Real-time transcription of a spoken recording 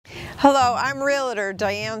Hello, I'm Realtor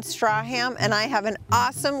Diane Stracham, and I have an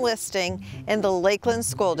awesome listing in the Lakeland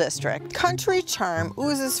School District. Country charm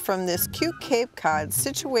oozes from this cute Cape Cod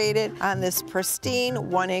situated on this pristine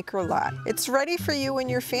 1-acre lot. It's ready for you and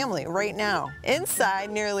your family right now. Inside,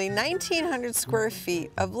 nearly 1,900 square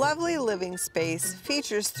feet of lovely living space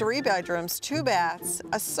features 3 bedrooms, 2 baths,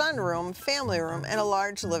 a sunroom, family room, and a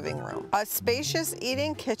large living room. A spacious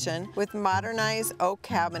eating kitchen with modernized oak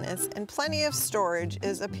cabinets and plenty of storage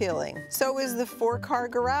is appealing. So is the 4-car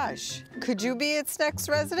garage. Could you be its next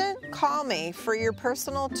resident? Call me for your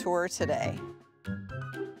personal tour today.